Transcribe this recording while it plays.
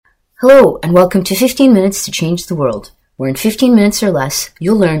Hello, and welcome to 15 Minutes to Change the World, where in 15 minutes or less,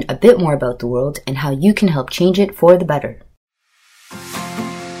 you'll learn a bit more about the world and how you can help change it for the better.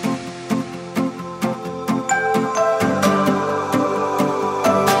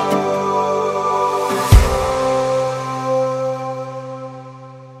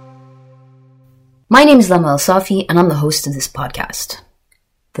 My name is Lama El Safi, and I'm the host of this podcast.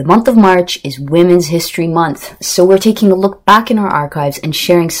 The month of March is Women's History Month, so we're taking a look back in our archives and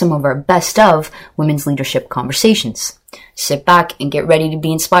sharing some of our best of women's leadership conversations. Sit back and get ready to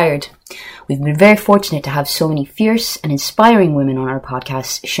be inspired. We've been very fortunate to have so many fierce and inspiring women on our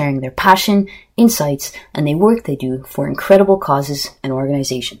podcast sharing their passion, insights, and the work they do for incredible causes and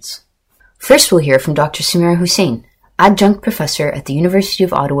organizations. First, we'll hear from Dr. Samira Hussain, adjunct professor at the University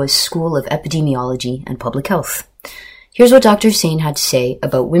of Ottawa's School of Epidemiology and Public Health. Here's what Dr. Hussain had to say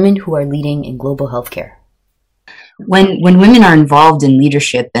about women who are leading in global healthcare. When women are involved in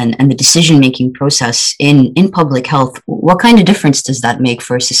leadership and the decision-making process in public health, what kind of difference does that make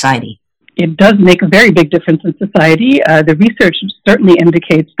for society? It does make a very big difference in society. The research certainly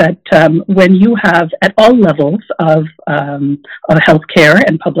indicates that when you have, at all levels of healthcare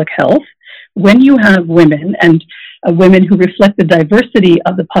and public health, when you have women and women who reflect the diversity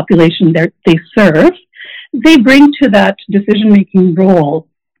of the population they serve, they bring to that decision-making role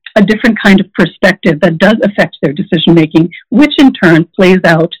a different kind of perspective that does affect their decision-making, which in turn plays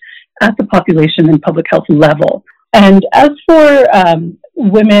out at the population and public health level. And as for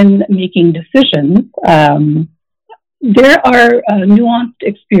women making decisions, there are nuanced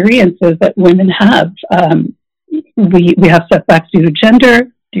experiences that women have. We have setbacks due to gender,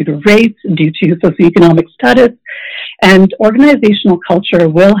 due to race, due to socioeconomic status, and organizational culture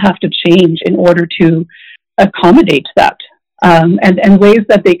will have to change in order to accommodate that. And ways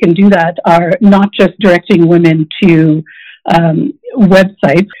that they can do that are not just directing women to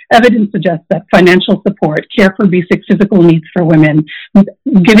websites. Evidence suggests that financial support, care for basic physical needs for women,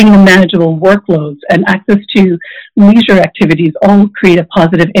 giving them manageable workloads, and access to leisure activities all create a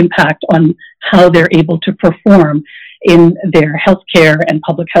positive impact on how they're able to perform in their healthcare and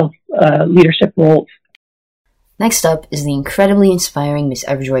public health leadership roles. Next up is the incredibly inspiring Miss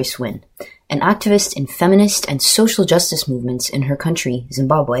Everjoyce Wynne, an activist in feminist and social justice movements in her country,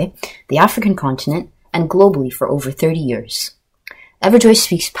 Zimbabwe, the African continent, and globally for over 30 years. Everjoyce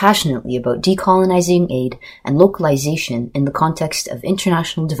speaks passionately about decolonizing aid and localization in the context of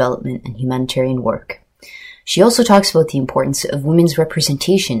international development and humanitarian work. She also talks about the importance of women's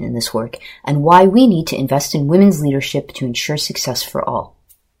representation in this work and why we need to invest in women's leadership to ensure success for all.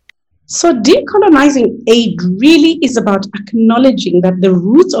 So decolonizing aid really is about acknowledging that the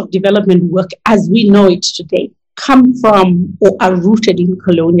roots of development work as we know it today come from or are rooted in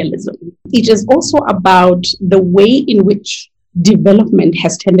colonialism. It is also about the way in which development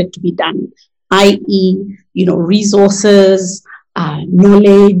has tended to be done, i.e., resources,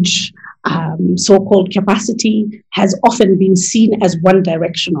 knowledge, so-called capacity has often been seen as one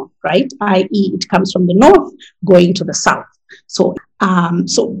directional, right? I.e., it comes from the north going to the south. So,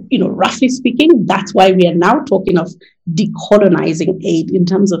 roughly speaking, that's why we are now talking of decolonizing aid in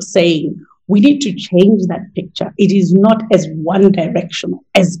terms of saying we need to change that picture. It is not as one directional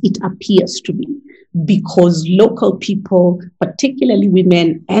as it appears to be, because local people, particularly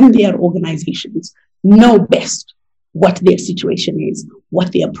women and their organizations, know best what their situation is,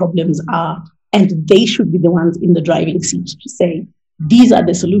 what their problems are, and they should be the ones in the driving seat to say, these are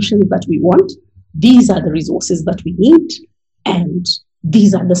the solutions that we want, these are the resources that we need, and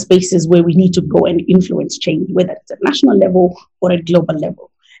these are the spaces where we need to go and influence change, whether it's at national level or at global level.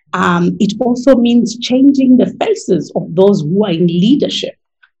 It also means changing the faces of those who are in leadership,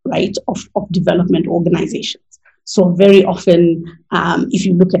 right, of development organizations. So very often, if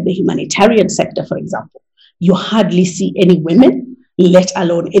you look at the humanitarian sector, for example, you hardly see any women, let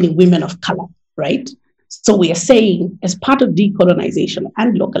alone any women of color, right? So we are saying, as part of decolonization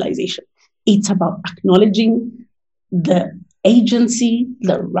and localization, it's about acknowledging the agency,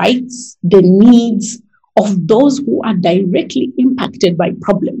 the rights, the needs of those who are directly impacted by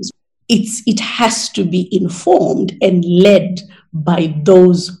problems. It has to be informed and led by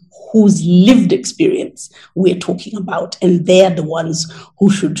those whose lived experience we're talking about, and they're the ones who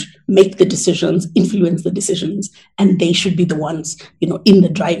should make the decisions, influence the decisions, and they should be the ones, in the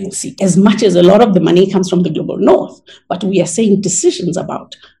driving seat. As much as a lot of the money comes from the global north, but we are saying decisions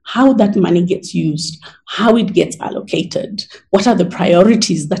about how that money gets used, how it gets allocated, what are the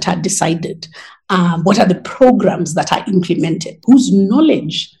priorities that are decided, what are the programs that are implemented, whose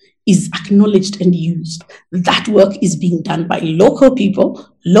knowledge is acknowledged and used. That work is being done by local people,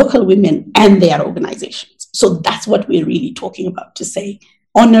 local women, and their organizations. So that's what we're really talking about, to say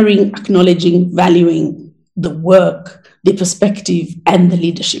honoring, acknowledging, valuing the work, the perspective, and the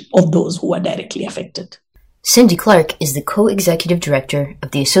leadership of those who are directly affected. Cindy Clark is the co-executive director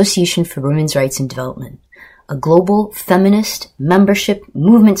of the Association for Women's Rights and Development, a global feminist membership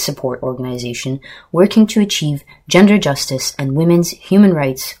movement support organization working to achieve gender justice and women's human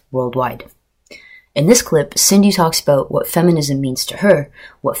rights worldwide. In this clip, Cindy talks about what feminism means to her,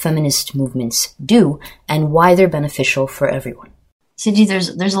 what feminist movements do, and why they're beneficial for everyone. Cindy,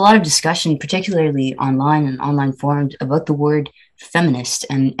 there's a lot of discussion, particularly online and online forums, about the word feminist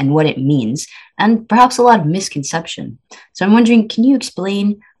and what it means, and perhaps a lot of misconception. So I'm wondering, can you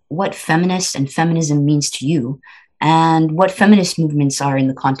explain what feminist and feminism means to you, and what feminist movements are in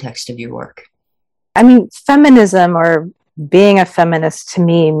the context of your work? I mean, feminism, or being a feminist, to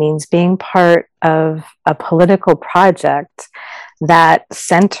me means being part of a political project that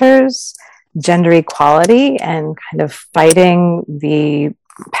centers gender equality and kind of fighting the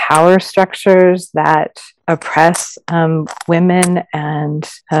power structures that oppress women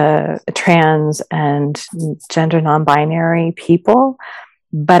and trans and gender non-binary people.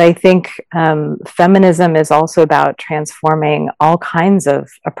 But I think feminism is also about transforming all kinds of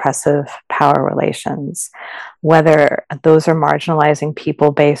oppressive power relations, whether those are marginalizing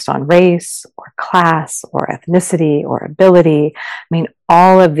people based on race or class or ethnicity or ability. I mean,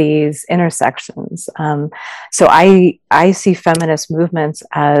 all of these intersections. So I see feminist movements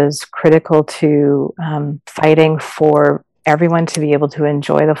as critical to fighting for everyone to be able to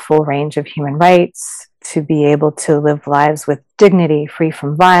enjoy the full range of human rights, to be able to live lives with dignity, free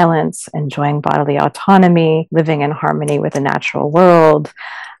from violence, enjoying bodily autonomy, living in harmony with the natural world.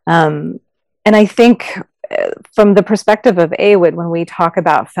 And I think from the perspective of AWID, when we talk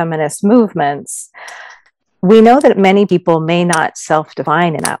about feminist movements, we know that many people may not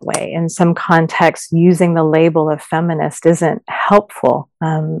self-define in that way. In some contexts, using the label of feminist isn't helpful.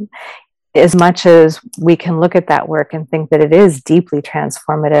 As much as we can look at that work and think that it is deeply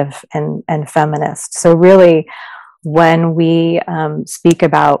transformative and feminist. So really, when we speak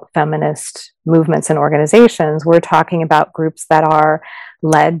about feminist movements and organizations, we're talking about groups that are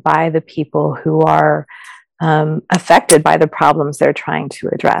led by the people who are affected by the problems they're trying to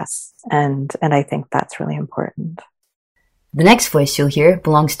address. And I think that's really important. The next voice you'll hear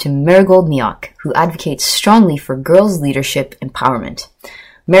belongs to Marigold Mioch, who advocates strongly for girls' leadership empowerment.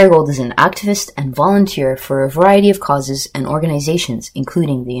 Marigold is an activist and volunteer for a variety of causes and organizations,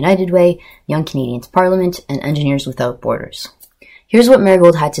 including the United Way, Young Canadians Parliament, and Engineers Without Borders. Here's what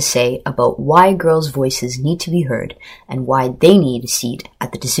Marigold had to say about why girls' voices need to be heard and why they need a seat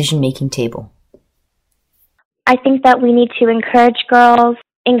at the decision-making table. I think that we need to encourage girls,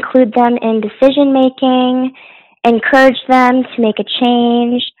 include them in decision-making, encourage them to make a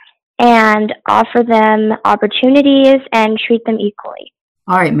change, and offer them opportunities and treat them equally.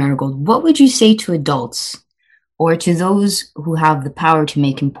 All right, Marigold, what would you say to adults or to those who have the power to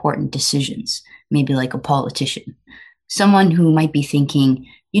make important decisions, maybe like a politician? Someone who might be thinking,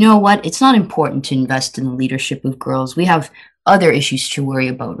 you know what, it's not important to invest in the leadership of girls. We have other issues to worry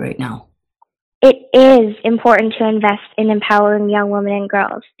about right now. It is important to invest in empowering young women and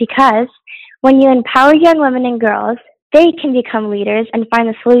girls, because when you empower young women and girls, they can become leaders and find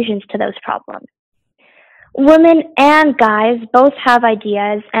the solutions to those problems. Women and guys both have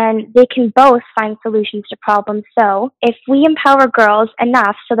ideas, and they can both find solutions to problems. So if we empower girls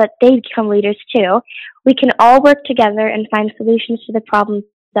enough so that they become leaders too, we can all work together and find solutions to the problems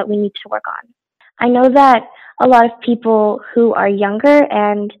that we need to work on. I know that a lot of people who are younger,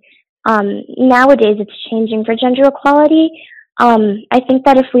 and nowadays it's changing for gender equality. I think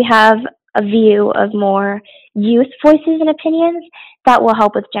that if we have a view of more youth voices and opinions, that will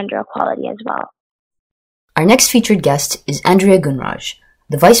help with gender equality as well. Our next featured guest is Andrea Gunraj,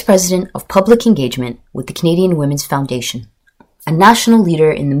 the Vice President of Public Engagement with the Canadian Women's Foundation, a national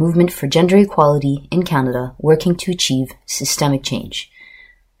leader in the movement for gender equality in Canada, working to achieve systemic change.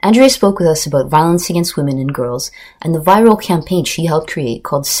 Andrea spoke with us about violence against women and girls and the viral campaign she helped create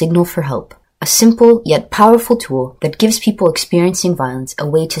called Signal for Help, a simple yet powerful tool that gives people experiencing violence a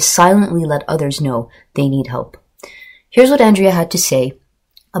way to silently let others know they need help. Here's what Andrea had to say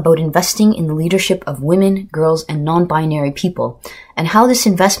about investing in the leadership of women, girls, and non-binary people, and how this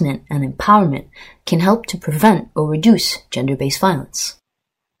investment and empowerment can help to prevent or reduce gender-based violence.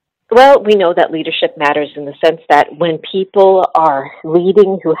 Well, we know that leadership matters in the sense that when people are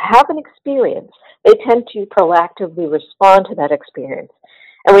leading who have an experience, they tend to proactively respond to that experience.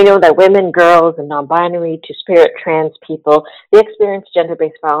 And we know that women, girls, and non-binary, two-spirit, trans people, they experience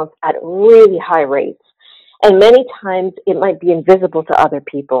gender-based violence at really high rates. And many times it might be invisible to other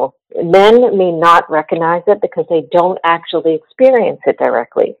people. Men may not recognize it because they don't actually experience it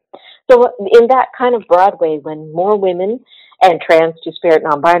directly. So in that kind of broad way, when more women and trans, two-spirit,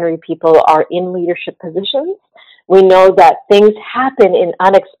 non-binary people are in leadership positions, we know that things happen in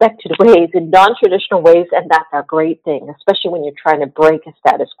unexpected ways, in non-traditional ways, and that's a great thing, especially when you're trying to break a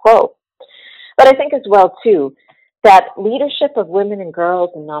status quo. But I think as well, too, that leadership of women and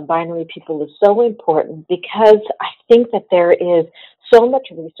girls and non-binary people is so important because I think that there is so much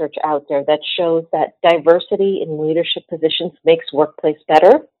research out there that shows that diversity in leadership positions makes workplace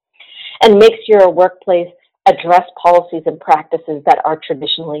better and makes your workplace address policies and practices that are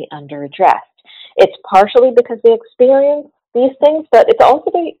traditionally underaddressed. It's partially because they experience these things, but it's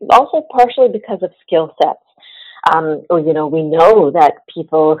also partially because of skill sets. We know that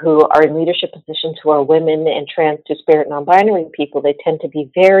people who are in leadership positions who are women and trans, two-spirit, non-binary people, they tend to be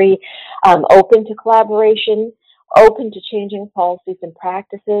very open to collaboration, open to changing policies and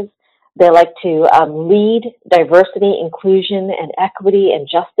practices. They like to lead diversity, inclusion, and equity and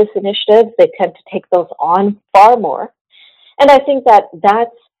justice initiatives. They tend to take those on far more. And I think that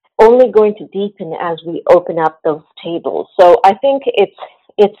that's only going to deepen as we open up those tables. So I think it's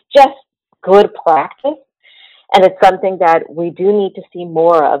just good practice, and it's something that we do need to see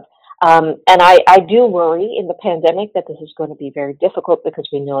more of. And I do worry in the pandemic that this is going to be very difficult because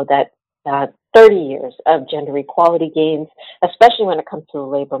we know that 30 years of gender equality gains, especially when it comes to the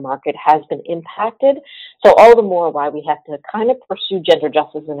labor market, has been impacted. So all the more why we have to kind of pursue gender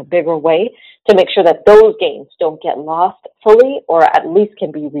justice in a bigger way to make sure that those gains don't get lost fully or at least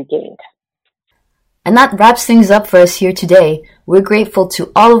can be regained. And that wraps things up for us here today. We're grateful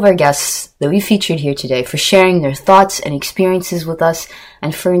to all of our guests that we featured here today for sharing their thoughts and experiences with us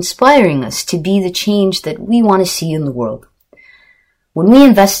and for inspiring us to be the change that we want to see in the world. When we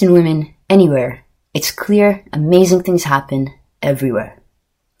invest in women anywhere, it's clear amazing things happen everywhere.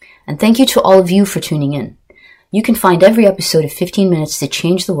 And thank you to all of you for tuning in. You can find every episode of 15 Minutes to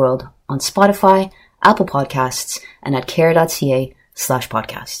Change the World on Spotify, Apple Podcasts, and at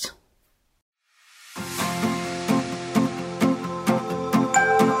care.ca/podcast.